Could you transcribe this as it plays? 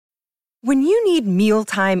When you need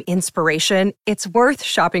mealtime inspiration, it's worth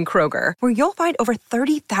shopping Kroger, where you'll find over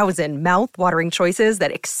 30,000 mouth-watering choices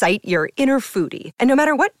that excite your inner foodie. And no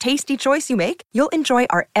matter what tasty choice you make, you'll enjoy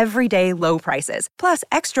our everyday low prices, plus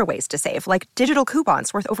extra ways to save, like digital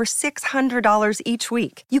coupons worth over $600 each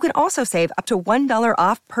week. You can also save up to $1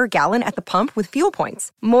 off per gallon at the pump with fuel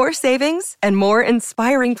points. More savings and more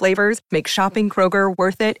inspiring flavors make shopping Kroger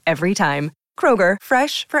worth it every time. Kroger,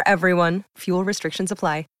 fresh for everyone. Fuel restrictions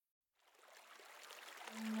apply.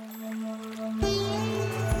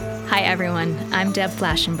 Hi everyone, I'm Deb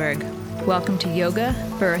Flashenberg. Welcome to Yoga,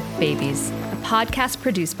 Birth, Babies, a podcast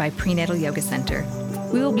produced by Prenatal Yoga Center.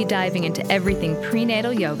 We will be diving into everything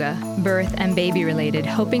prenatal yoga, birth, and baby related,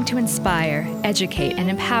 hoping to inspire, educate, and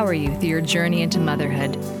empower you through your journey into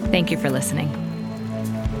motherhood. Thank you for listening.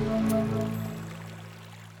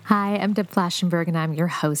 Hi, I'm Deb Flashenberg, and I'm your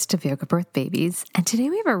host of Yoga Birth Babies. And today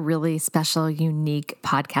we have a really special, unique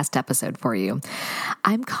podcast episode for you.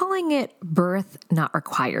 I'm calling it Birth Not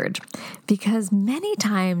Required because many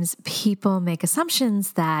times people make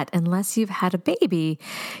assumptions that unless you've had a baby,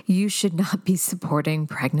 you should not be supporting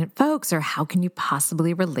pregnant folks, or how can you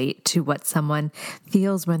possibly relate to what someone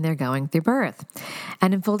feels when they're going through birth?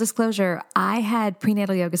 And in full disclosure, I had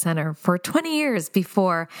Prenatal Yoga Center for 20 years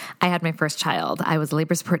before I had my first child. I was a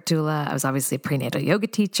labor support doula. I was obviously a prenatal yoga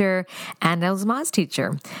teacher, and I was a Moz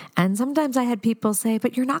teacher. And sometimes I had people say,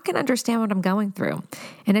 but you're not going to understand what I'm going through.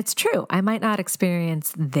 And it's true. I might not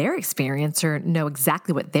experience their experience or know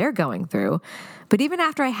exactly what they're going through. But even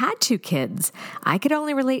after I had 2 kids, I could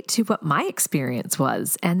only relate to what my experience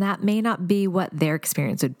was, and that may not be what their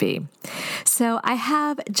experience would be. So I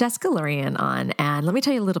have Jessica Lorion on, and let me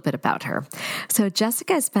tell you a little bit about her. So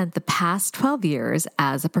Jessica has spent the past 12 years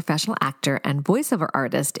as a professional actor and voiceover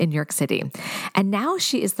artist in New York City. And now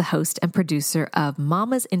she is the host and producer of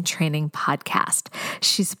Mamas in Training podcast.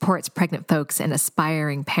 She supports pregnant folks and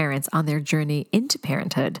aspiring parents on their journey into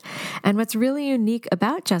parenthood. And what's really unique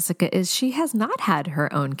about Jessica is she has not had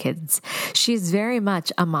her own kids. She's very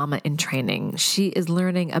much a mama in training. She is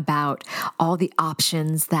learning about all the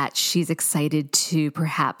options that she's excited to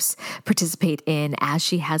perhaps participate in as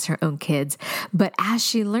she has her own kids. But as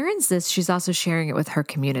she learns this, she's also sharing it with her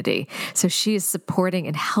community. So she is supporting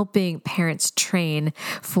and helping parents train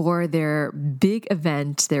for their big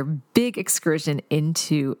event, their big excursion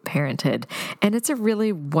into parenthood. And it's a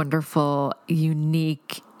really wonderful,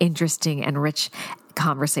 unique, interesting, and rich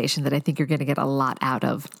conversation that I think you're going to get a lot out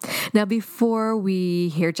of. Now, before we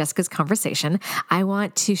hear Jessica's conversation, I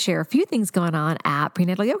want to share a few things going on at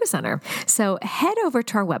Prenatal Yoga Center. So head over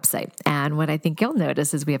to our website. And what I think you'll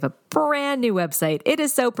notice is we have a brand new website. It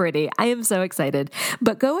is so pretty. I am so excited.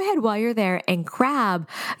 But go ahead while you're there and grab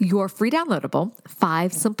your free downloadable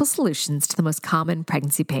 5 simple solutions to the most common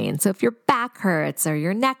pregnancy pain. So if your back hurts or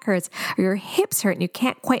your neck hurts or your hips hurt and you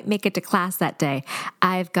can't quite make it to class that day,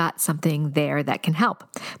 I've got something there that can help.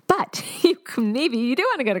 But maybe you do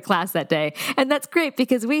want to go to class that day. And that's great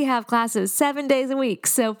because we have classes 7 days a week.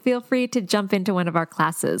 So feel free to jump into one of our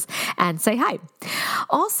classes and say hi.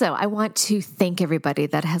 Also, I want to thank everybody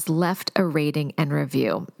that has left a rating and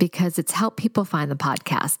review because it's helped people find the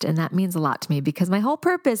podcast. And that means a lot to me because my whole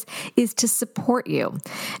purpose is to support you.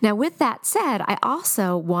 Now, with that said, I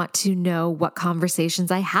also want to know what conversations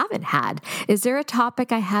I haven't had. Is there a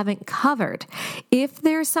topic I haven't covered? If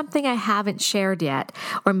there's something I haven't shared yet,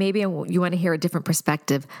 or maybe you want to hear a different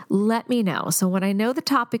perspective, let me know. So when I know the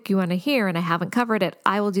topic you want to hear and I haven't covered it,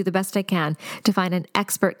 I will do the best I can to find an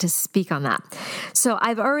expert to speak on that. So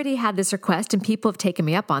I've already had this request and people have taken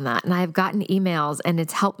me up on that. And I've gotten emails and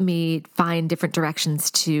it's helped me find different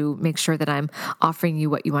directions to make sure that I'm offering you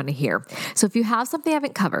what you want to hear. So if you have something I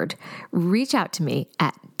haven't covered, reach out to me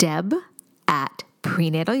at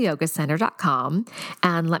deb@prenatalyogacenter.com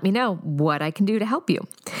and let me know what I can do to help you.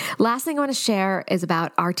 Last thing I want to share is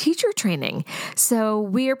about our teacher training. So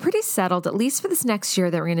we are pretty settled, at least for this next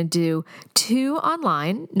year, that we're going to do 2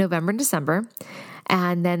 online, November and December.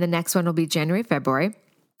 And then the next one will be January, February,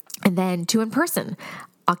 and then 2 in person.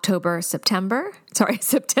 September,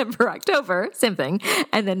 October, same thing,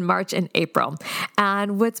 and then March and April.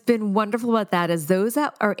 And what's been wonderful about that is those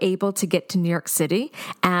that are able to get to New York City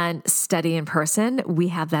and study in person, we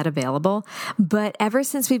have that available. But ever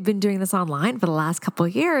since we've been doing this online for the last couple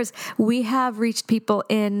of years, we have reached people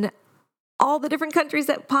in all the different countries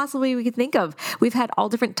that possibly we could think of. We've had all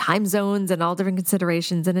different time zones and all different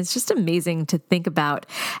considerations. And it's just amazing to think about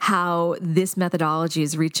how this methodology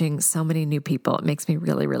is reaching so many new people. It makes me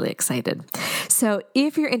really, really excited. So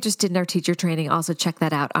if you're interested in our teacher training, also check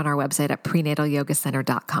that out on our website at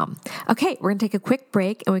prenatalyogacenter.com. Okay, we're going to take a quick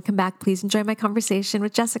break. And when we come back, please enjoy my conversation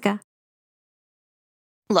with Jessica.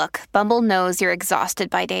 Look, Bumble knows you're exhausted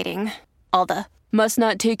by dating. All the, must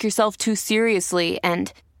not take yourself too seriously,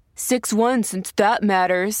 and 6'1" since that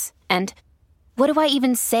matters. And what do I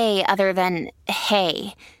even say other than,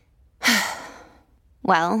 hey?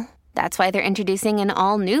 Well, that's why they're introducing an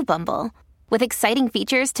all-new Bumble, with exciting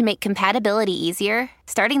features to make compatibility easier,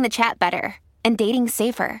 starting the chat better, and dating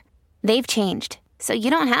safer. They've changed, so you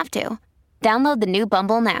don't have to. Download the new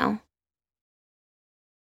Bumble now.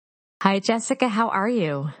 Hi, Jessica. How are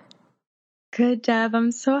you? Good, Deb.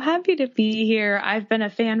 I'm so happy to be here. I've been a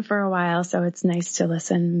fan for a while, so it's nice to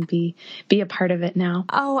listen and be a part of it now.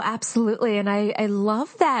 Oh, absolutely. And I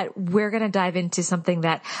love that we're going to dive into something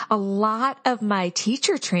that a lot of my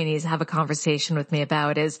teacher trainees have a conversation with me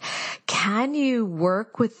about is, can you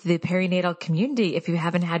work with the perinatal community if you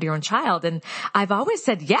haven't had your own child? And I've always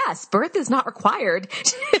said, yes, birth is not required.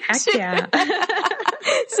 Heck yeah.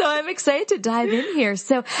 So I'm excited to dive in here.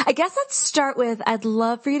 So I guess let's start with, I'd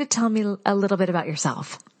love for you to tell me a little bit about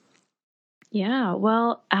yourself. Yeah,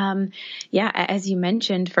 well, as you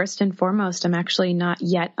mentioned, first and foremost, I'm actually not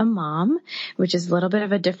yet a mom, which is a little bit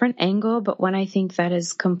of a different angle, but one I think that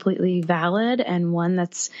is completely valid and one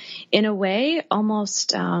that's in a way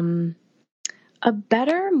almost, a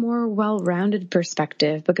better, more well-rounded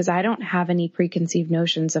perspective because I don't have any preconceived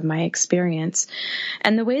notions of my experience.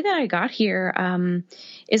 And the way that I got here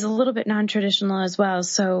is a little bit non-traditional as well.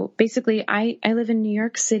 So basically, I live in New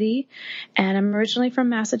York City, and I'm originally from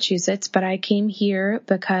Massachusetts, but I came here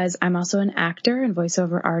because I'm also an actor and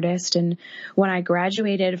voiceover artist. And when I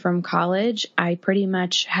graduated from college, I pretty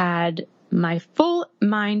much had my full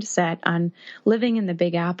mindset on living in the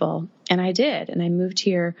Big Apple. And I did. And I moved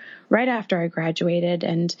here right after I graduated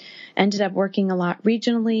and ended up working a lot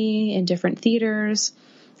regionally in different theaters.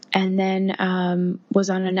 And then was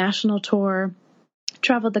on a national tour,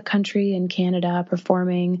 traveled the country and Canada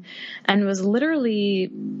performing, and was literally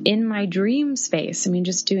in my dream space. I mean,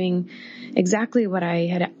 just doing exactly what I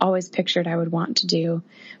had always pictured I would want to do.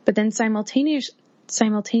 But then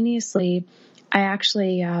simultaneously, I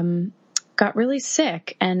actually got really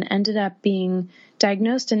sick and ended up being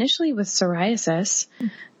diagnosed initially with psoriasis.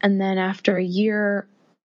 And then after a year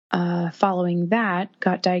following that,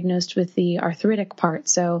 got diagnosed with the arthritic part.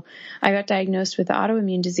 So I got diagnosed with the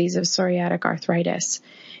autoimmune disease of psoriatic arthritis.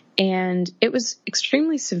 And it was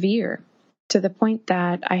extremely severe to the point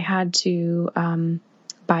that I had to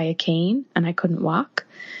buy a cane and I couldn't walk.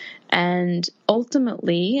 And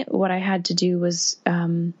ultimately, what I had to do was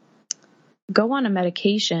go on a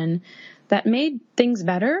medication that made things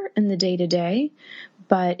better in the day-to-day,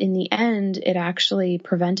 but in the end, it actually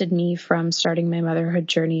prevented me from starting my motherhood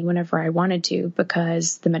journey whenever I wanted to,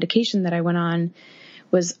 because the medication that I went on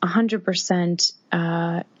was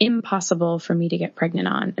 100% impossible for me to get pregnant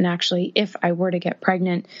on. And actually, if I were to get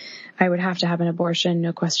pregnant, I would have to have an abortion,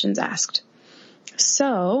 no questions asked.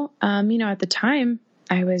 So, at the time,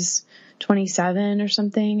 I was 27 or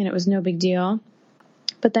something, and it was no big deal.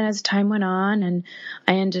 But then as time went on and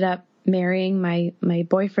I ended up marrying my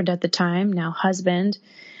boyfriend at the time, now husband,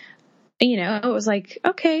 it was like,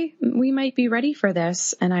 okay, we might be ready for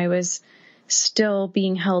this. And I was still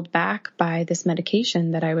being held back by this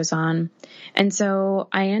medication that I was on. And so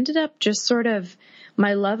I ended up just sort of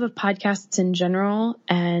my love of podcasts in general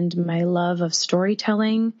and my love of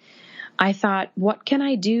storytelling. I thought, what can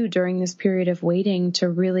I do during this period of waiting to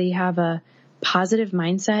really have a positive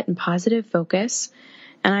mindset and positive focus?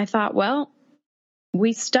 And I thought, well,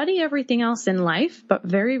 we study everything else in life, but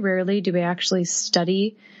very rarely do we actually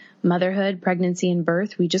study motherhood, pregnancy, and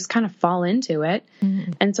birth. We just kind of fall into it.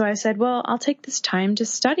 Mm-hmm. And so I said, well, I'll take this time to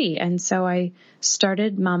study. And so I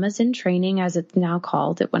started Mamas in Training, as it's now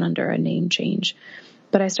called. It went under a name change.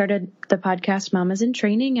 But I started the podcast Mamas in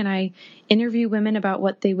Training, and I interview women about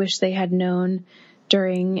what they wish they had known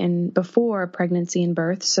during and before pregnancy and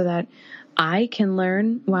birth so that I can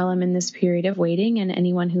learn while I'm in this period of waiting, and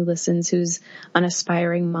anyone who listens who's an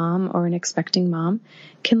aspiring mom or an expecting mom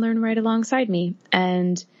can learn right alongside me.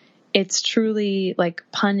 And it's truly, like,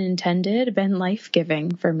 pun intended, been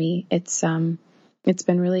life-giving for me. It's been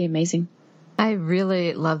really amazing. I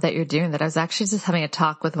really love that you're doing that. I was actually just having a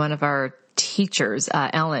talk with one of our teachers,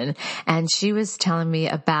 Ellen, and she was telling me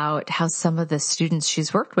about how some of the students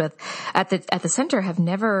she's worked with at the center have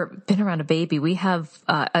never been around a baby. We have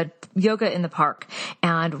a yoga in the park,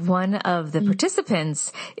 and one of the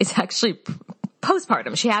participants is actually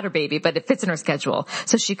postpartum. She had her baby, but it fits in her schedule.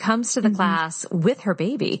 So she comes to the class with her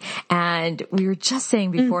baby. And we were just saying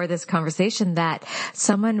before this conversation that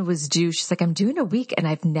someone was due. She's like, I'm due in a week and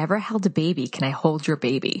I've never held a baby. Can I hold your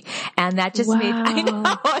baby? And that just made, I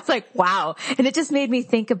know, it's like, wow. And it just made me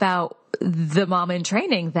think about the mom in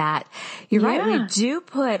training that you're right. We do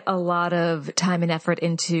put a lot of time and effort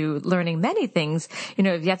into learning many things. You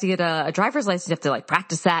know, if you have to get a driver's license, you have to like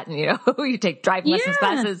practice that and, you know, you take driving lessons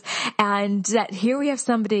classes, and that here we have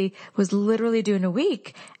somebody was literally doing a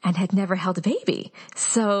week and had never held a baby.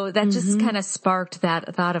 So that just kind of sparked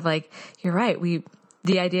that thought of like, you're right.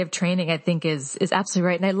 The idea of training, I think is absolutely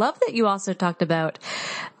right. And I love that you also talked about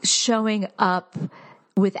showing up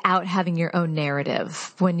without having your own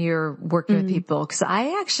narrative when you're working with people. Cause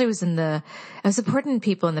I actually I was supporting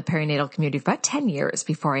people in the perinatal community for about 10 years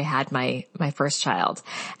before I had my first child.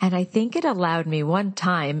 And I think it allowed me one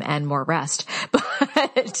time and more rest, but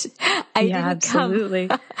I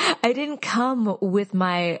didn't come with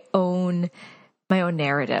my own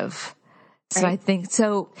narrative. So I think,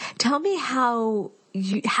 so tell me how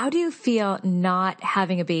do you feel not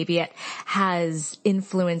having a baby yet has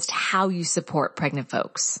influenced how you support pregnant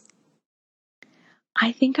folks?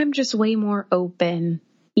 I think I'm just way more open.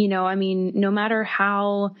 You know, I mean, no matter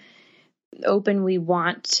how open we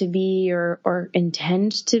want to be or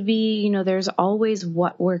intend to be, you know, there's always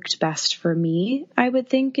what worked best for me, I would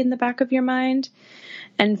think, in the back of your mind.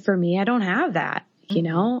 And for me, I don't have that, you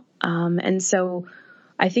know? And so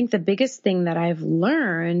I think the biggest thing that I've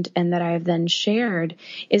learned and that I've then shared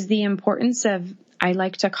is the importance of, I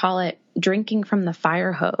like to call it drinking from the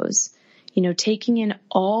fire hose, you know, taking in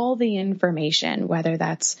all the information, whether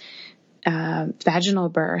that's vaginal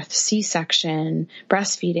birth, C-section,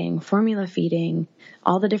 breastfeeding, formula feeding,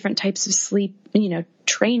 all the different types of sleep, you know,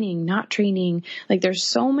 training, not training. Like there's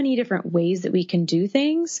so many different ways that we can do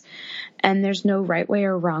things, and there's no right way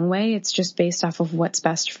or wrong way. It's just based off of what's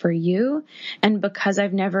best for you. And because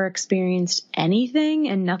I've never experienced anything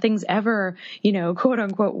and nothing's ever, you know, quote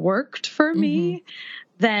unquote worked for me,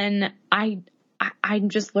 then I'm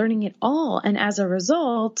just learning it all. And as a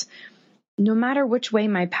result, no matter which way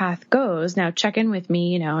my path goes, now check in with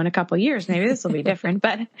me, you know, in a couple of years, maybe this will be different,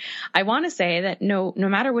 but I want to say that no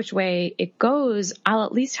matter which way it goes, I'll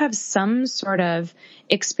at least have some sort of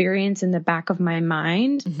experience in the back of my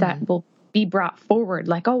mind that will be brought forward.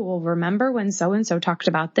 Like, oh, well, remember when so-and-so talked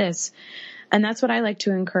about this? And that's what I like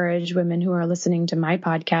to encourage women who are listening to my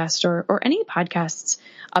podcast or any podcasts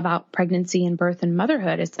about pregnancy and birth and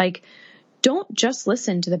motherhood. It's like, don't just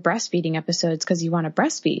listen to the breastfeeding episodes because you want to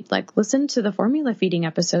breastfeed. Like, listen to the formula feeding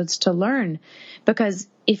episodes to learn. Because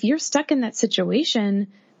if you're stuck in that situation,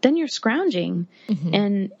 then you're scrounging.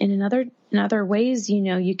 And in other ways, you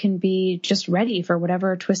know, you can be just ready for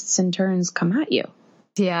whatever twists and turns come at you.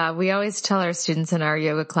 Yeah, we always tell our students in our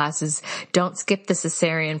yoga classes, don't skip the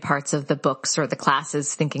cesarean parts of the books or the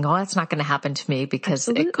classes thinking, oh, that's not going to happen to me, because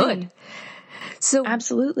it could. So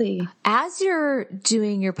absolutely, as you're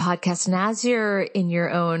doing your podcast and as you're in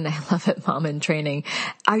your own, I love it, mom in training,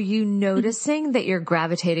 are you noticing that you're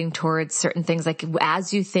gravitating towards certain things? Like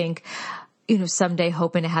as you think, you know, someday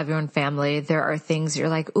hoping to have your own family, there are things you're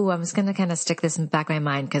like, ooh, I'm just going to kind of stick this in the back of my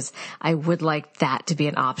mind because I would like that to be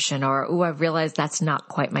an option, or, ooh, I've realized that's not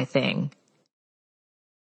quite my thing.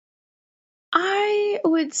 I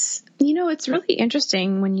would, you know, it's really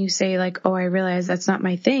interesting when you say like, oh, I realize that's not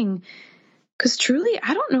my thing. Because truly,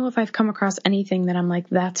 I don't know if I've come across anything that I'm like,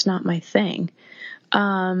 that's not my thing.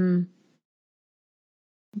 But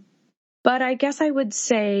I guess I would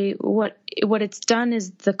say what it's done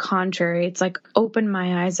is the contrary. It's like opened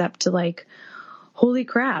my eyes up to like, holy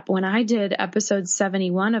crap. When I did episode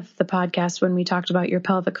 71 of the podcast, when we talked about your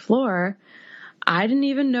pelvic floor, I didn't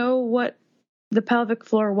even know what the pelvic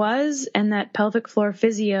floor was and that pelvic floor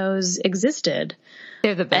physios existed.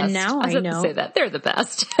 They're the best. And now I know. Say that. They're the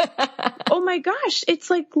best. Oh my gosh. It's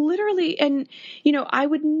like literally, and you know, I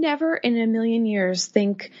would never in a million years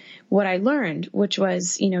think what I learned, which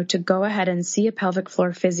was, you know, to go ahead and see a pelvic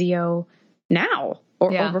floor physio now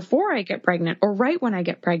or before I get pregnant or right when I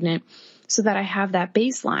get pregnant so that I have that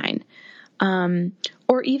baseline.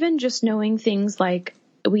 Or even just knowing things like,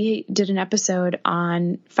 we did an episode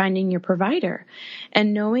on finding your provider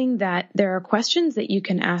and knowing that there are questions that you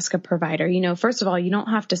can ask a provider. You know, first of all, you don't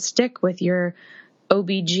have to stick with your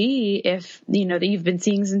OBG if, you know, that you've been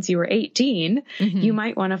seeing since you were 18. You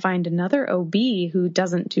might want to find another OB who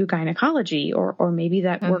doesn't do gynecology, or maybe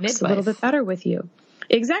that works a little bit better with you.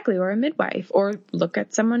 Exactly. Or a midwife, or look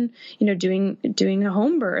at someone, you know, doing a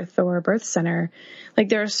home birth or a birth center. Like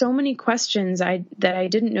there are so many questions that I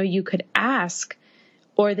didn't know you could ask,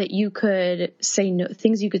 or that you could say no,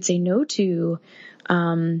 things you could say no to.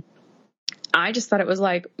 I just thought it was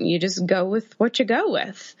like, you just go with what you go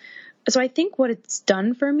with. So I think what it's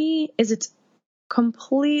done for me is it's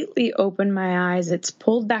completely opened my eyes. It's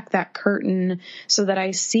pulled back that curtain so that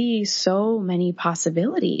I see so many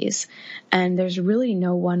possibilities, and there's really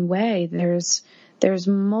no one way. There's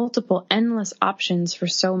multiple, endless options for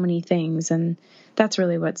so many things. And that's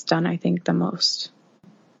really what's done, I think, the most.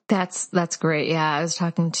 That's great. Yeah. I was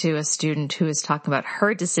talking to a student who was talking about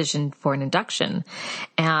her decision for an induction,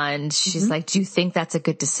 and she's like, do you think that's a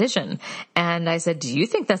good decision? And I said, do you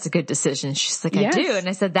think that's a good decision? She's like, Yes. I do. And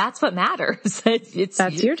I said, that's what matters.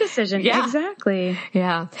 That's your decision. Yeah. Exactly.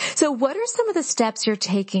 Yeah. So what are some of the steps you're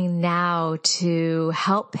taking now to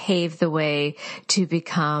help pave the way to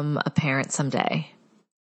become a parent someday?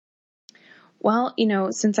 Well,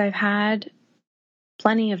 since I've had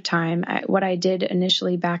plenty of time, what I did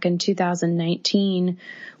initially back in 2019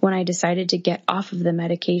 when I decided to get off of the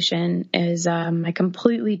medication is I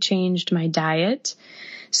completely changed my diet.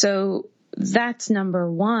 So that's number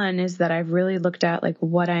one, is that I've really looked at like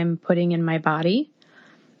what I'm putting in my body,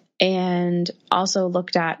 and also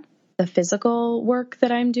looked at the physical work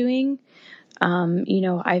that I'm doing.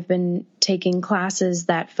 I've been taking classes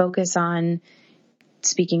that focus on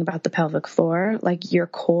speaking about the pelvic floor, like your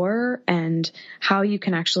core and how you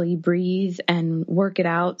can actually breathe and work it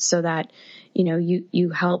out so that, you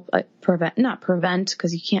help not prevent,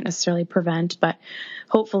 because you can't necessarily prevent, but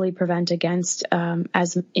hopefully prevent against,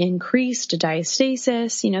 as increased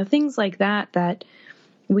diastasis, things like that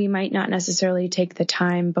we might not necessarily take the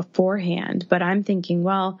time beforehand. But I'm thinking,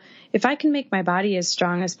 well, if I can make my body as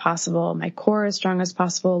strong as possible, my core as strong as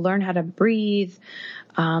possible, learn how to breathe,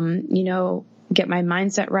 get my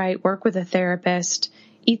mindset right, work with a therapist,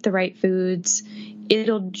 eat the right foods,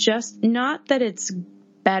 it'll just, not that it's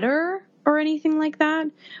better or anything like that,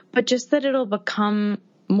 but just that it'll become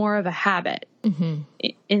more of a habit. Mm-hmm.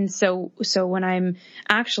 And so when I'm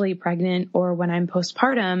actually pregnant or when I'm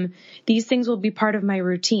postpartum, these things will be part of my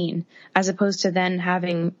routine, as opposed to then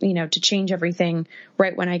having, to change everything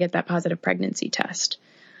right when I get that positive pregnancy test.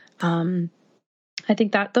 I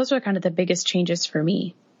think that those are kind of the biggest changes for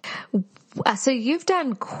me. So you've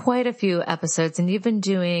done quite a few episodes, and you've been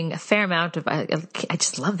doing a fair amount of, I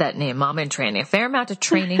just love that name, Mama in Training, a fair amount of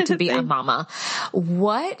training to be a mama.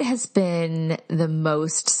 What has been the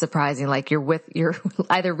most surprising? Like you're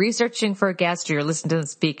either researching for a guest or you're listening to them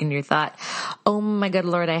speak and you thought, oh my good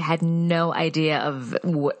Lord, I had no idea of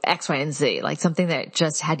X, Y, and Z. Like something that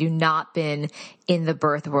just, had you not been in the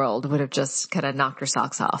birth world, would have just kind of knocked your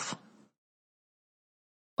socks off.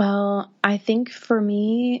 Well, I think for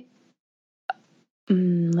me,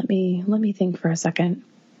 let me think for a second.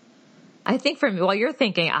 I think for me, while you're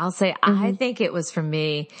thinking, I'll say, I think it was for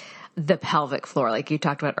me, the pelvic floor, like you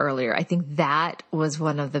talked about earlier. I think that was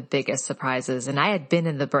one of the biggest surprises. And I had been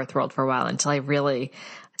in the birth world for a while until I really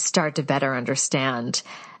started to better understand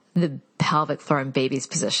the pelvic floor and baby's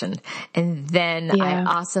position. And then I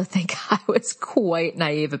also think I was quite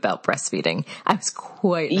naive about breastfeeding. I was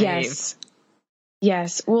quite naive.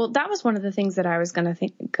 Yes. Well, that was one of the things that I was going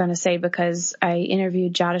to say, because I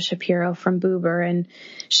interviewed Jada Shapiro from Boober, and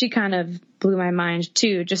she kind of blew my mind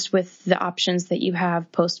too, just with the options that you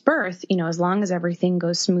have post-birth, as long as everything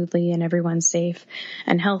goes smoothly and everyone's safe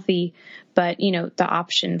and healthy. But, the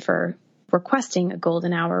option for requesting a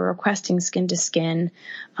golden hour, requesting skin to skin,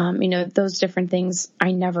 those different things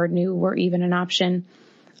I never knew were even an option.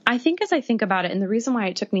 I think as I think about it, and the reason why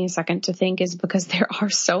it took me a second to think is because there are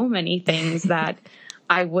so many things that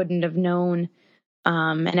I wouldn't have known.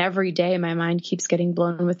 And every day my mind keeps getting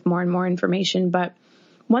blown with more and more information. But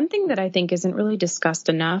one thing that I think isn't really discussed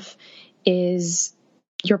enough is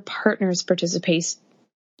your partner's participation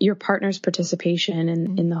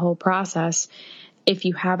in the whole process, if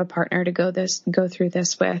you have a partner to go through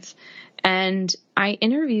this with. And I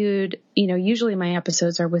interviewed, usually my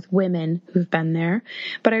episodes are with women who've been there,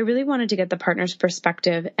 but I really wanted to get the partner's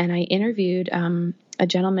perspective. And I interviewed a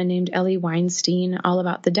gentleman named Ellie Weinstein all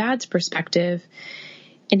about the dad's perspective.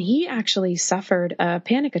 And he actually suffered a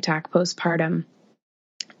panic attack postpartum.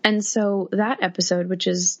 And so that episode, which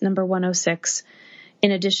is number 106,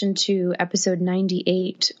 in addition to episode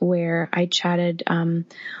 98, where I chatted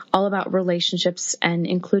all about relationships and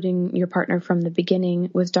including your partner from the beginning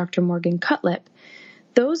with Dr. Morgan Cutlip,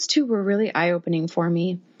 those two were really eye-opening for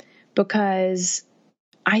me, because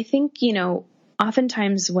I think,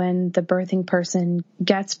 oftentimes when the birthing person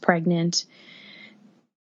gets pregnant,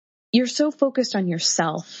 you're so focused on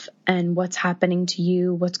yourself and what's happening to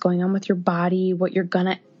you, what's going on with your body, what you're going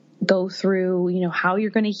to go through, how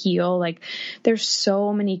you're going to heal. Like there's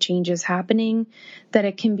so many changes happening that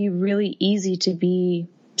it can be really easy to be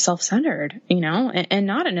self-centered, and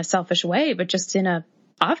not in a selfish way, but just in a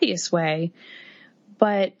obvious way.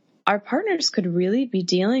 But our partners could really be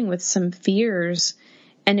dealing with some fears.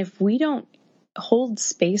 And if we don't hold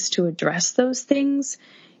space to address those things,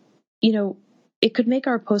 it could make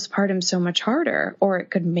our postpartum so much harder, or it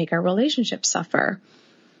could make our relationship suffer.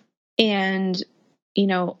 And,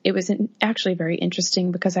 it was actually very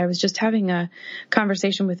interesting because I was just having a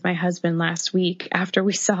conversation with my husband last week after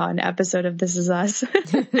we saw an episode of This Is Us.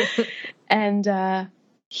 And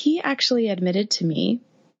he actually admitted to me,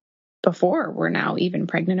 before we're now even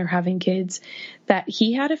pregnant or having kids, that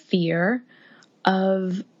he had a fear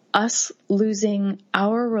of us losing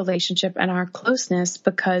our relationship and our closeness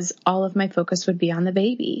because all of my focus would be on the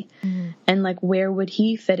baby. Mm. And like, where would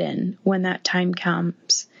he fit in when that time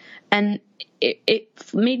comes? And it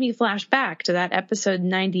made me flash back to that episode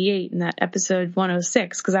 98 and that episode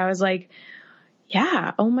 106. Cause I was like,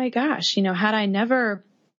 yeah, oh my gosh, had I never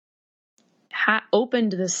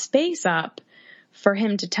opened the space up for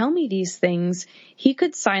him to tell me these things, he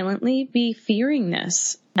could silently be fearing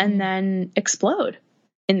this and then explode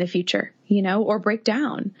in the future, or break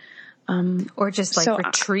down. Or just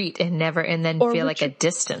retreat and then feel like a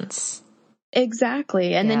distance.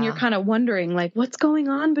 Exactly. And then you're kind of wondering, like, what's going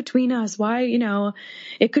on between us? Why,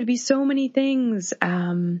 it could be so many things.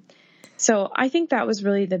 So I think that was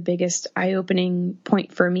really the biggest eye-opening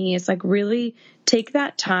point for me, is like, really take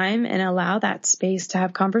that time and allow that space to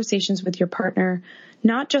have conversations with your partner,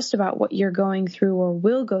 not just about what you're going through or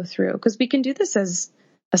will go through, because we can do this as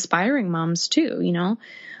aspiring moms too,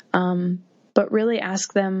 but really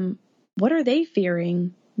ask them, what are they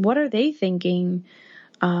fearing? What are they thinking?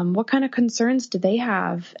 What kind of concerns do they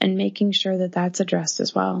have? And making sure that that's addressed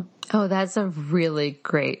as well. Oh, that's a really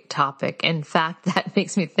great topic. In fact, that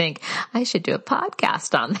makes me think I should do a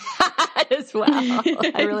podcast on that as well.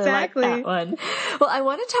 I really like that one. Well, I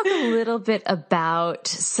want to talk a little bit about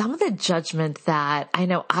some of the judgment that I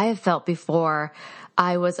know I have felt before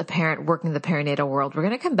I was a parent working in the perinatal world. We're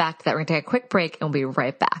going to come back to that. We're going to take a quick break and we'll be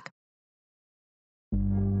right back.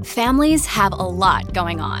 Families have a lot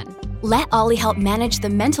going on. Let Ollie help manage the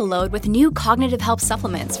mental load with new cognitive health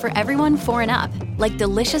supplements for everyone 4 and up, like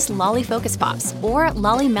delicious Lolly Focus Pops or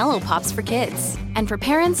Lolly Mellow Pops for kids. And for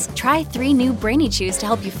parents, try 3 new Brainy Chews to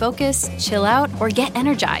help you focus, chill out, or get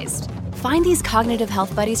energized. Find these cognitive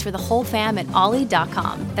health buddies for the whole fam at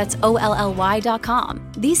ollie.com. That's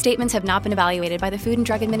OLLY.com. These statements have not been evaluated by the Food and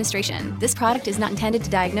Drug Administration. This product is not intended to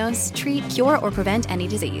diagnose, treat, cure, or prevent any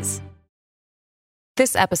disease.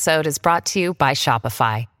 This episode is brought to you by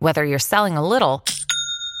Shopify. Whether you're selling a little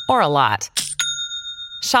or a lot,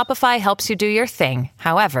 Shopify helps you do your thing,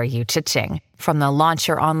 however you cha-ching. From the launch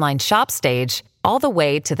your online shop stage, all the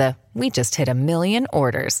way to the we just hit 1 million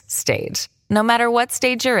orders stage. No matter what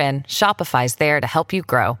stage you're in, Shopify's there to help you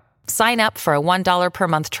grow. Sign up for a $1 per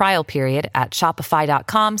month trial period at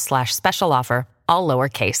shopify.com/special offer, all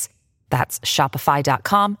lowercase. That's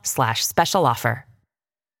shopify.com/special offer.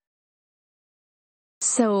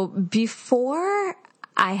 So before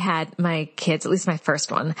I had my kids, at least my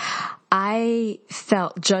first one, I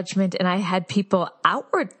felt judgment, and I had people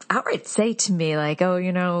outright say to me like, oh,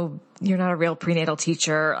 you're not a real prenatal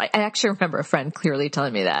teacher. I actually remember a friend clearly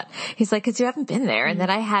telling me that. He's like, 'cause you haven't been there. And then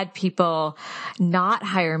I had people not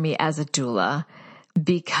hire me as a doula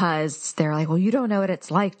because they're like, well, you don't know what it's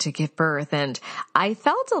like to give birth. And I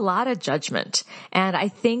felt a lot of judgment. And I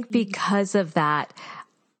think because of that,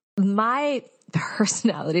 my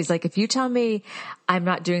personality is like, if you tell me I'm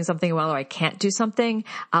not doing something well or I can't do something,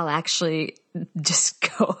 I'll actually just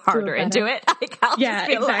go harder into it. Like, yeah,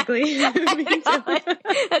 exactly.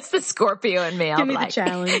 That's the Scorpio in me. Give me the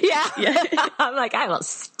challenge. Yeah. I'm like, I will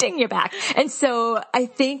sting you back. And so I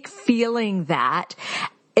think feeling that,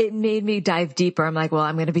 it made me dive deeper. I'm like, well,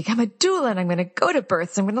 I'm going to become a doula and I'm going to go to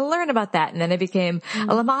births. I'm going to learn about that. And then I became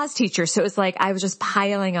a Lamaze teacher. So it was like, I was just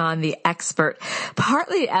piling on the expert,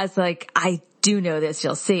 partly as like, I do know this,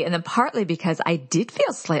 you'll see. And then partly because I did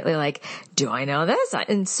feel slightly like, do I know this?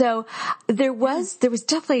 And so there was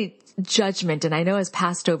definitely judgment, and I know it's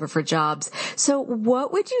passed over for jobs. So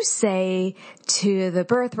what would you say to the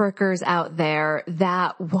birth workers out there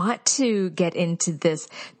that want to get into this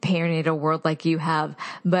perinatal world like you have,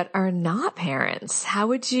 but are not parents? How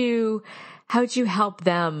would you help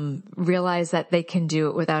them realize that they can do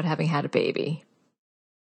it without having had a baby?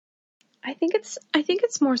 I think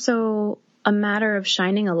it's more so a matter of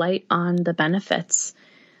shining a light on the benefits,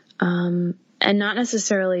 and not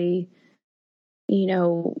necessarily,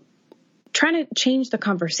 trying to change the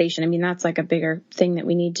conversation. I mean, that's like a bigger thing that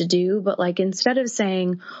we need to do. But like, instead of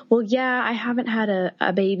saying, well, yeah, I haven't had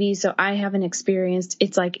a baby, so I haven't experienced,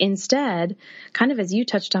 it's like, instead, kind of as you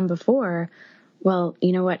touched on before, well,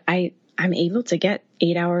 you know what? I'm able to get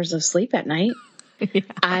 8 hours of sleep at night.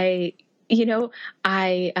 I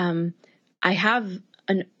have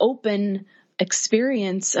an open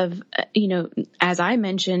experience of, as I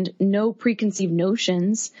mentioned, no preconceived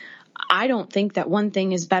notions. I don't think that one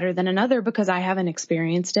thing is better than another because I haven't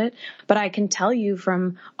experienced it, but I can tell you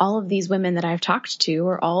from all of these women that I've talked to,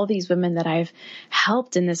 or all of these women that I've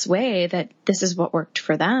helped in this way, that this is what worked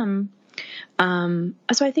for them.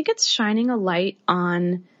 So I think it's shining a light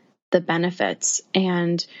on the benefits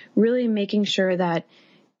and really making sure that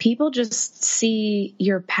people just see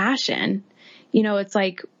your passion. It's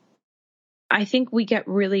like, I think we get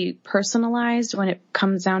really personalized when it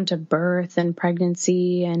comes down to birth and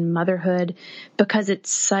pregnancy and motherhood because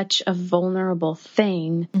it's such a vulnerable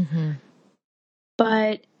thing. Mm-hmm.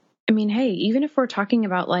 But I mean, hey, even if we're talking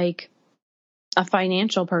about like a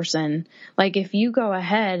financial person, like if you go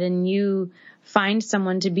ahead and you find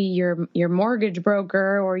someone to be your mortgage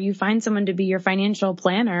broker, or you find someone to be your financial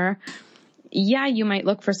planner, yeah, you might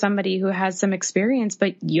look for somebody who has some experience,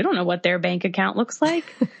 but you don't know what their bank account looks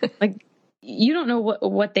like. Like, you don't know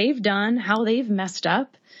what they've done, how they've messed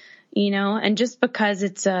up, and just because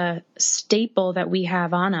it's a staple that we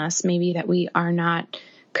have on us, maybe that we are not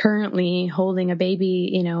currently holding a baby,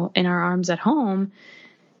 in our arms at home,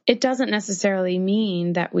 it doesn't necessarily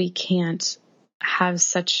mean that we can't have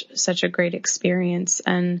such a great experience.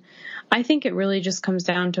 And I think it really just comes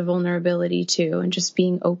down to vulnerability too, and just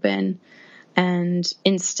being open. And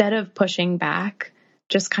instead of pushing back,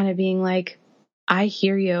 just kind of being like, I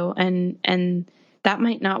hear you, and that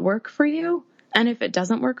might not work for you. And if it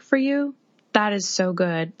doesn't work for you, that is so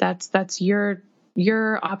good. That's your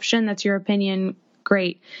option. That's your opinion.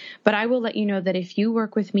 Great. But I will let you know that if you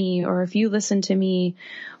work with me, or if you listen to me,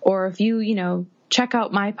 or if you, check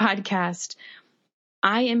out my podcast,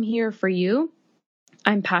 I am here for you.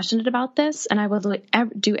 I'm passionate about this, and I will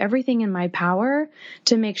do everything in my power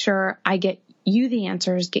to make sure I get you the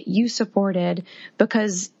answers, get you supported,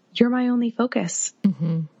 because you're my only focus.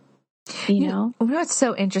 Mm-hmm. You know, what's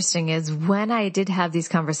so interesting is when I did have these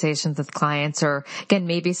conversations with clients, or again,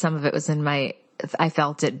 maybe some of it was I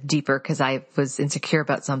felt it deeper because I was insecure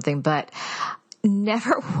about something, but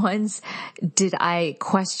never once did I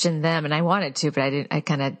question them. And I wanted to, but I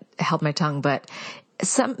kind of held my tongue, but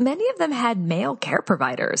many of them had male care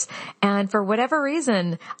providers. And for whatever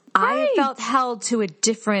reason, right, I felt held to a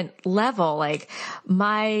different level. Like,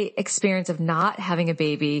 my experience of not having a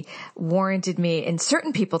baby warranted me in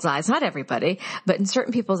certain people's eyes, not everybody, but in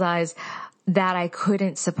certain people's eyes, that I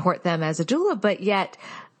couldn't support them as a doula, but yet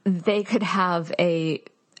they could have a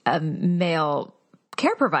male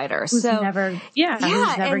care provider. Who's never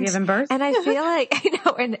given birth. And I feel like,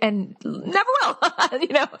 and never will,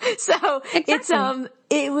 so exactly.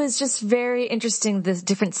 It was just very interesting, the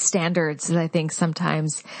different standards that I think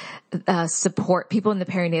sometimes, support people in the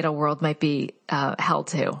perinatal world might be, held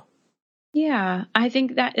to. Yeah, I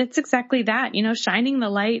think that it's exactly that, shining the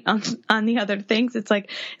light on the other things. It's like,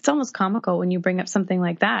 it's almost comical when you bring up something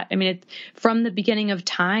like that. I mean, from the beginning of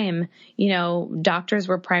time, doctors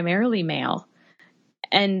were primarily male.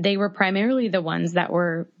 And they were primarily the ones that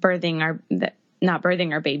were not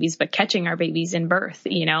birthing our babies, but catching our babies in birth,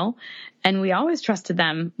 and we always trusted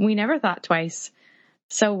them. We never thought twice.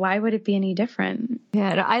 So why would it be any different?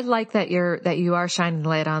 Yeah, I like that you are shining the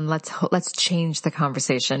light on. Let's change the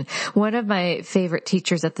conversation. One of my favorite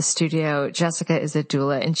teachers at the studio, Jessica, is a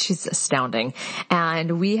doula, and she's astounding.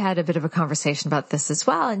 And we had a bit of a conversation about this as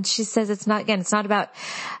well. And she says it's not about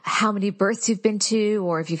how many births you've been to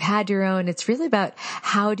or if you've had your own. It's really about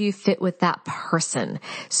how do you fit with that person.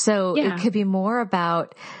 So It could be more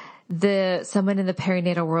about someone in the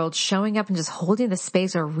perinatal world showing up and just holding the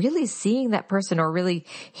space, or really seeing that person, or really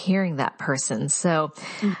hearing that person. So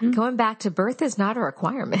Going back to birth is not a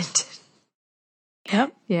requirement.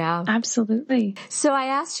 Yep. Yeah. Absolutely. So I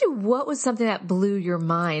asked you what was something that blew your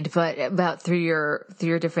mind, but about through your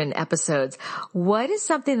different episodes, what is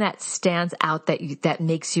something that stands out that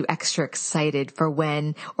makes you extra excited for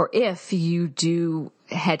when or if you do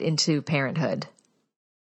head into parenthood?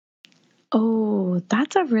 Oh,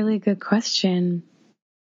 that's a really good question.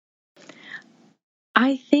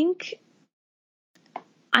 I think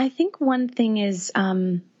one thing is,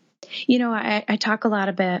 I talk a lot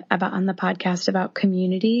about on the podcast about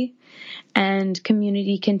community, and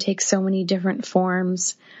community can take so many different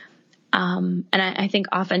forms. And I think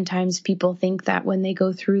oftentimes people think that when they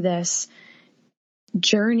go through this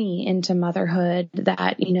journey into motherhood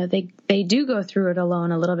that, they do go through it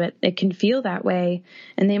alone a little bit. It can feel that way,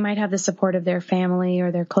 and they might have the support of their family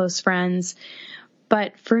or their close friends.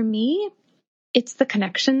 But for me, it's the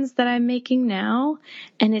connections that I'm making now,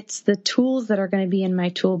 and it's the tools that are going to be in my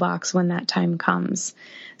toolbox when that time comes.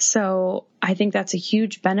 So I think that's a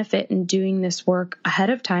huge benefit in doing this work ahead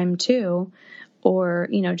of time too, or,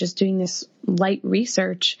 just doing this light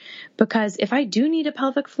research, because if I do need a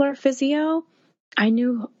pelvic floor physio, I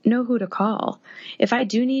know who to call. If I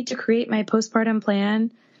do need to create my postpartum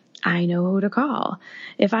plan, I know who to call.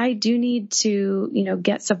 If I do need to,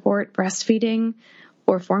 get support breastfeeding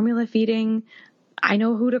or formula feeding, I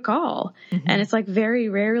know who to call. Mm-hmm. And it's like very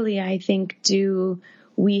rarely, I think, do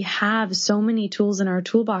we have so many tools in our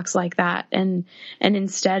toolbox like that. And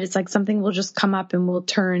instead it's like something will just come up and we'll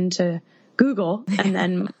turn to Google and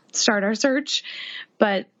then start our search.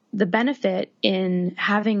 But the benefit in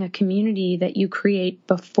having a community that you create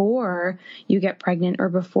before you get pregnant or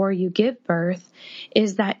before you give birth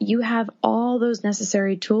is that you have all those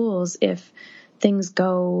necessary tools if things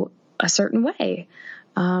go a certain way.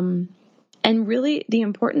 And really the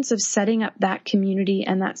importance of setting up that community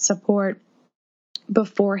and that support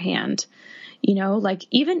beforehand, like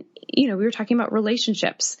even, we were talking about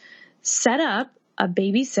relationships. Set up a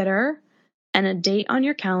babysitter and a date on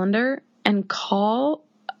your calendar and call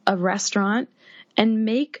a restaurant and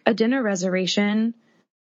make a dinner reservation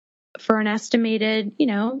for an estimated,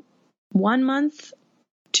 1 month,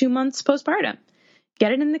 2 months postpartum.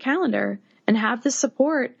 Get it in the calendar and have the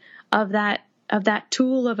support of that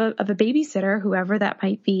tool of a babysitter, whoever that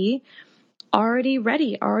might be, already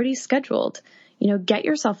ready, already scheduled. Get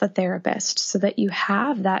yourself a therapist so that you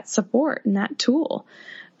have that support and that tool.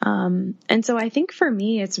 And so I think for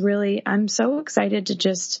me, it's really, I'm so excited to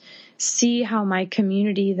just see how my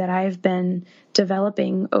community that I've been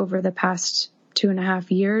developing over the past 2.5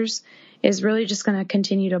 years is really just going to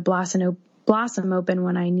continue to blossom open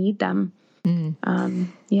when I need them.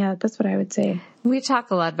 Yeah, that's what I would say. We talk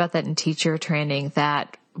a lot about that in teacher training,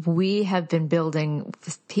 that we have been building,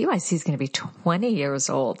 PYC is going to be 20 years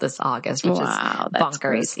old this August, which is bonkers.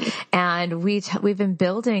 Crazy. And we've been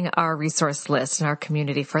building our resource list in our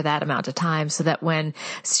community for that amount of time, so that when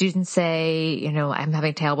students say, I'm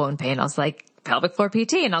having tailbone pain, I was like, pelvic floor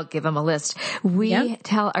PT, and I'll give them a list. We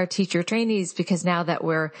tell our teacher trainees, because now that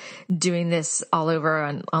we're doing this all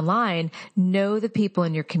over online, know the people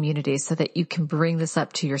in your community so that you can bring this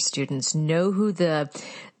up to your students. Know who the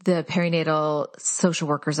perinatal social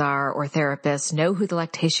workers are or therapists, know who the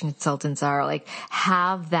lactation consultants are, like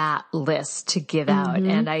have that list to give out.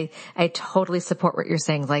 And I totally support what you're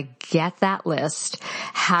saying. Like get that list,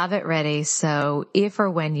 have it ready. So if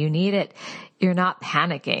or when you need it, you're not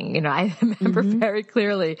panicking. I remember very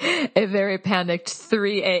clearly a very panicked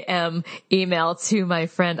 3 a.m. email to my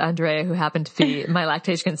friend Andrea, who happened to be my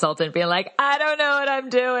lactation consultant, being like, I don't know what I'm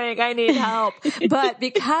doing. I need help. But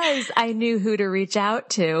because I knew who to reach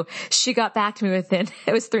out to, she got back to me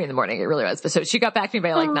it was 3 a.m. It really was. But so she got back to me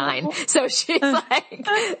by like 9. So she's like,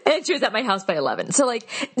 and she was at my house by 11. So like,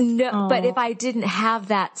 no, but if I didn't have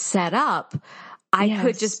that set up, I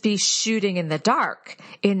could just be shooting in the dark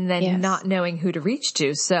and then not knowing who to reach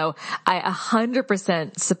to. So I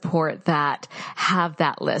 100% support that. Have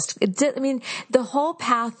that list. The whole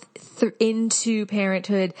path into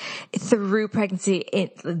parenthood, through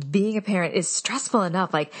pregnancy, being a parent is stressful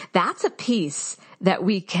enough. Like that's a piece that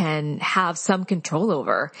we can have some control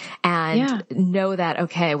over and know that,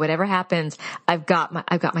 okay, whatever happens, I've got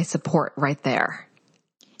my support right there.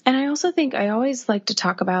 And I also think I always like to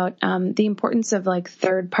talk about the importance of like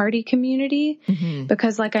third party community,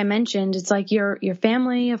 because like I mentioned, it's like your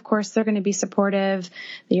family, of course, they're going to be supportive.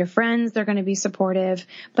 Your friends, they're going to be supportive.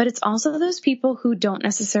 But it's also those people who don't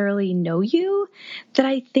necessarily know you that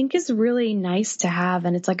I think is really nice to have.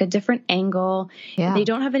 And it's like a different angle. Yeah. They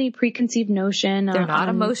don't have any preconceived notion. They're not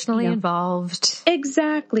emotionally involved.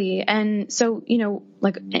 Exactly. And so,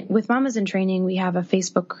 like with Mamas in Training, we have a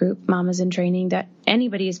Facebook group, Mamas in Training, that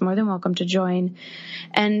anybody is more than welcome to join.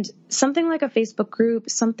 And something like a Facebook group,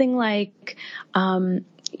 something like,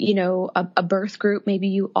 a birth group, maybe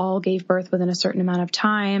you all gave birth within a certain amount of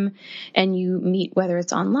time and you meet, whether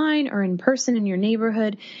it's online or in person in your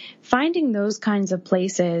neighborhood, finding those kinds of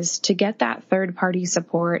places to get that third party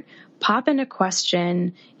support. Pop in a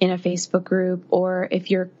question in a Facebook group, or if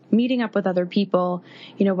you're meeting up with other people,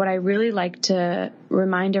 what I really like to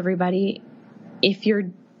remind everybody, if you're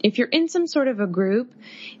in some sort of a group,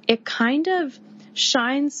 it kind of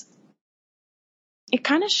shines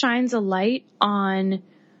a light on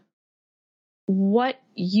what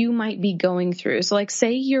you might be going through. So like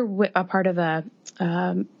say you're a part of a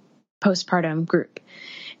postpartum group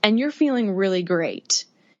and you're feeling really great.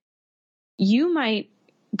 You might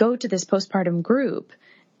go to this postpartum group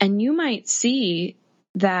and you might see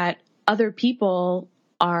that other people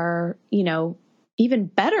are, even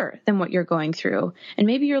better than what you're going through. And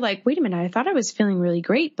maybe you're like, wait a minute, I thought I was feeling really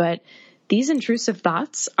great, but these intrusive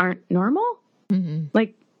thoughts aren't normal. Mm-hmm.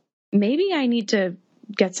 Like maybe I need to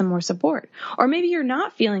get some more support. Or maybe you're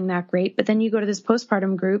not feeling that great, but then you go to this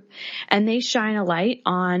postpartum group and they shine a light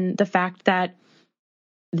on the fact that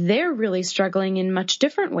they're really struggling in much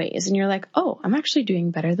different ways. And you're like, oh, I'm actually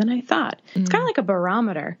doing better than I thought. It's kind of like a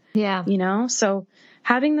barometer. Yeah. So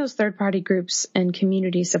having those third-party groups and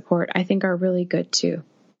community support, I think are really good too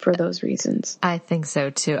for those reasons. I think so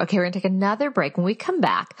too. Okay, we're going to take another break. When we come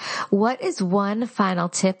back, what is one final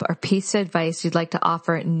tip or piece of advice you'd like to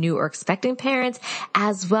offer new or expecting parents,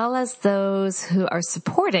 as well as those who are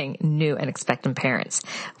supporting new and expectant parents?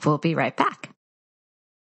 We'll be right back.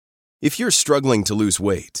 If you're struggling to lose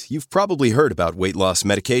weight, you've probably heard about weight loss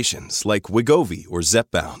medications like Wegovy or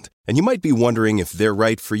Zepbound, and you might be wondering if they're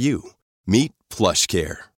right for you. Meet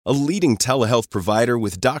PlushCare, a leading telehealth provider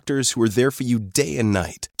with doctors who are there for you day and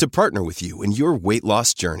night to partner with you in your weight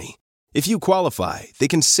loss journey. If you qualify, they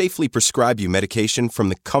can safely prescribe you medication from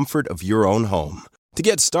the comfort of your own home. To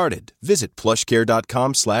get started, visit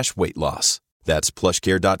plushcare.com/weight-loss. That's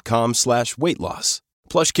plushcare.com/weight-loss.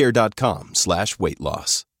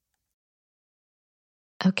 plushcare.com/weight-loss.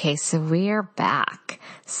 Okay, so we're back.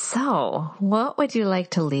 So what would you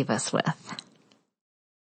like to leave us with?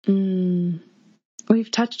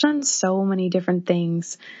 We've touched on so many different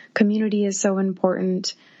things. Community is so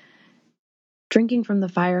important. Drinking from the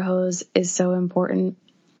fire hose is so important.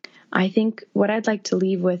 I think what I'd like to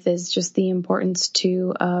leave with is just the importance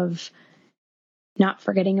too of not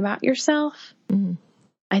forgetting about yourself. Mm-hmm.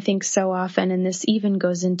 I think so often, and this even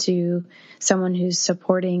goes into someone who's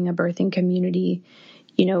supporting a birthing community,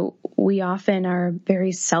 we often are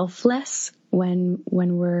very selfless when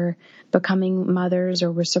we're becoming mothers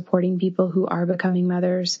or we're supporting people who are becoming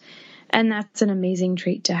mothers. And that's an amazing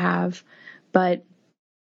trait to have. But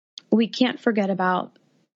we can't forget about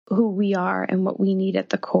who we are and what we need at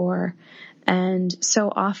the core. And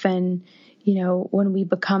so often, when we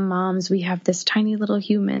become moms, we have this tiny little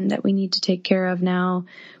human that we need to take care of now.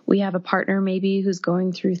 We have a partner maybe who's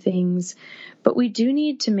going through things, but we do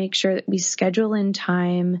need to make sure that we schedule in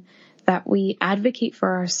time, that we advocate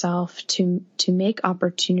for ourselves to make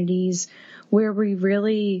opportunities where we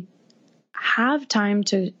really have time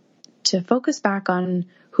to focus back on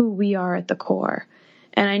who we are at the core.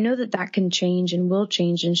 And I know that can change and will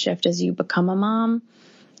change and shift as you become a mom.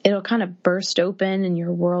 It'll kind of burst open and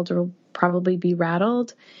your world will probably be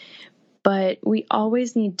rattled. But we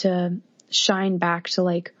always need to shine back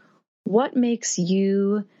to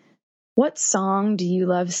what song do you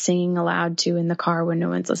love singing aloud to in the car when no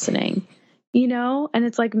one's listening? And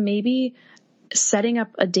it's maybe setting up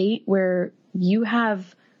a date where you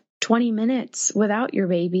have 20 minutes without your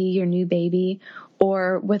new baby,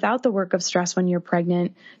 or without the work of stress when you're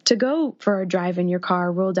pregnant, to go for a drive in your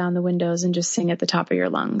car, roll down the windows and just sing at the top of your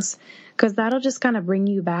lungs. Because that'll just kind of bring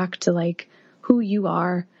you back to who you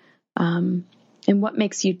are, and what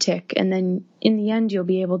makes you tick. And then in the end, you'll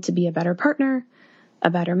be able to be a better partner,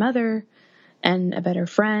 a better mother, and a better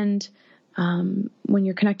friend, when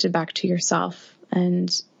you're connected back to yourself.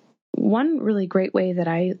 And one really great way that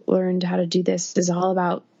I learned how to do this is all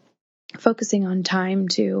about focusing on time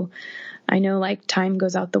too. I know time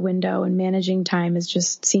goes out the window, and managing time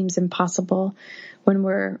seems impossible when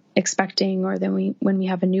we're expecting or when we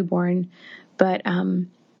have a newborn. But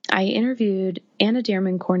I interviewed Anna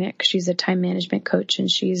Dearman-Cornick. She's a time management coach,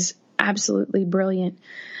 and she's absolutely brilliant.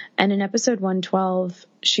 And in episode 112,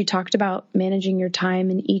 she talked about managing your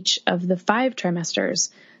time in each of the 5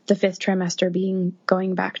 trimesters, the 5th trimester being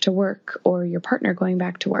going back to work or your partner going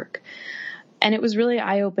back to work. And it was really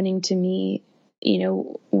eye-opening to me.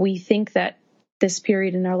 We think that this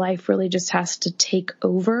period in our life really just has to take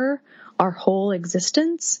over our whole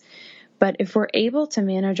existence. But if we're able to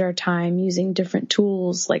manage our time using different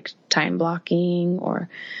tools like time blocking or,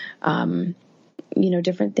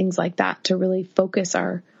 different things like that to really focus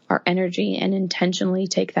our energy and intentionally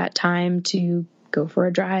take that time to go for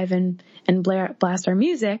a drive and blast our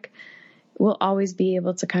music, we'll always be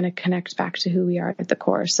able to kind of connect back to who we are at the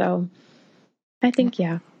core. So I think,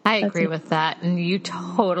 I agree with that. And you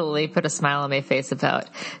totally put a smile on my face about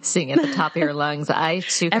singing at the top of your lungs. I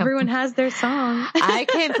too. Everyone has their song. I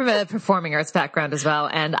came from a performing arts background as well.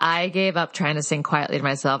 And I gave up trying to sing quietly to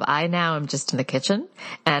myself. I now am just in the kitchen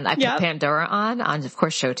and I put Pandora on of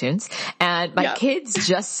course show tunes. And my kids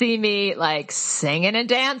just see me singing and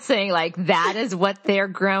dancing. That is what they're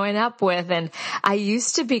growing up with. And I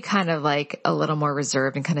used to be kind of a little more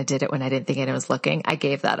reserved and kind of did it when I didn't think anyone was looking. I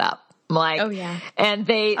gave that up. Like, oh yeah. And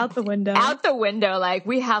they out the window. Like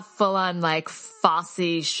we have full on like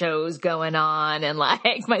Fosse shows going on, and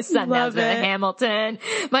like my son knows Hamilton.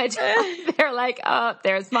 They're like, oh,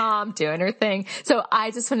 there's mom doing her thing. So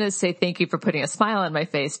I just wanted to say thank you for putting a smile on my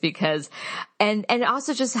face, because, and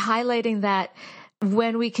also just highlighting that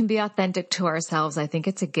when we can be authentic to ourselves, I think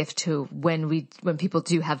it's a gift to when people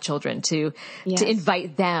do have children to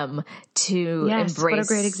invite them to embrace. What a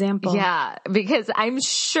great example. Yeah. Because I'm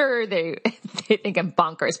sure they think I'm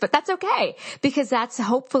bonkers, but that's okay, because that's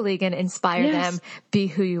hopefully going to inspire them. Be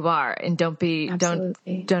who you are, and don't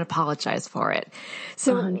apologize for it.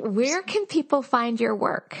 So 100%. Where can people find your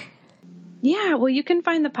work? Yeah, well, you can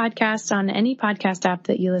find the podcast on any podcast app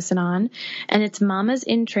that you listen on, and it's Mamas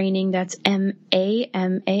in Training. That's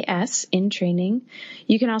MAMAS in Training.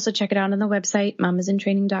 You can also check it out on the website,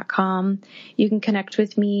 mamasintraining.com. You can connect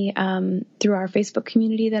with me through our Facebook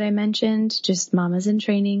community that I mentioned, just Mamas in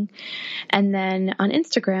Training. And then on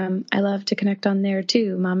Instagram, I love to connect on there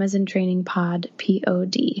too, Mamas in Training Pod,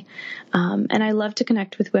 POD. And I love to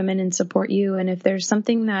connect with women and support you. And if there's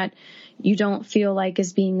something that you don't feel like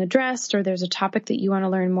is being addressed, or there's a topic that you want to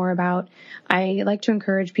learn more about, I like to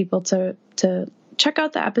encourage people to check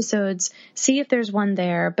out the episodes, see if there's one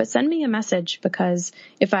there, but send me a message, because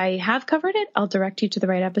if I have covered it, I'll direct you to the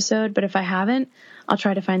right episode. But if I haven't, I'll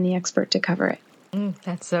try to find the expert to cover it.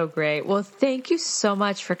 That's so great. Well, thank you so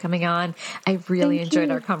much for coming on. I really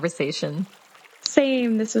enjoyed our conversation.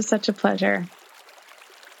 Same. This was such a pleasure.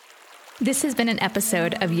 This has been an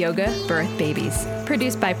episode of Yoga, Birth, Babies,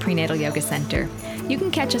 produced by Prenatal Yoga Center. You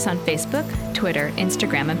can catch us on Facebook, Twitter,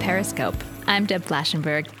 Instagram, and Periscope. I'm Deb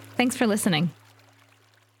Flaschenberg. Thanks for listening.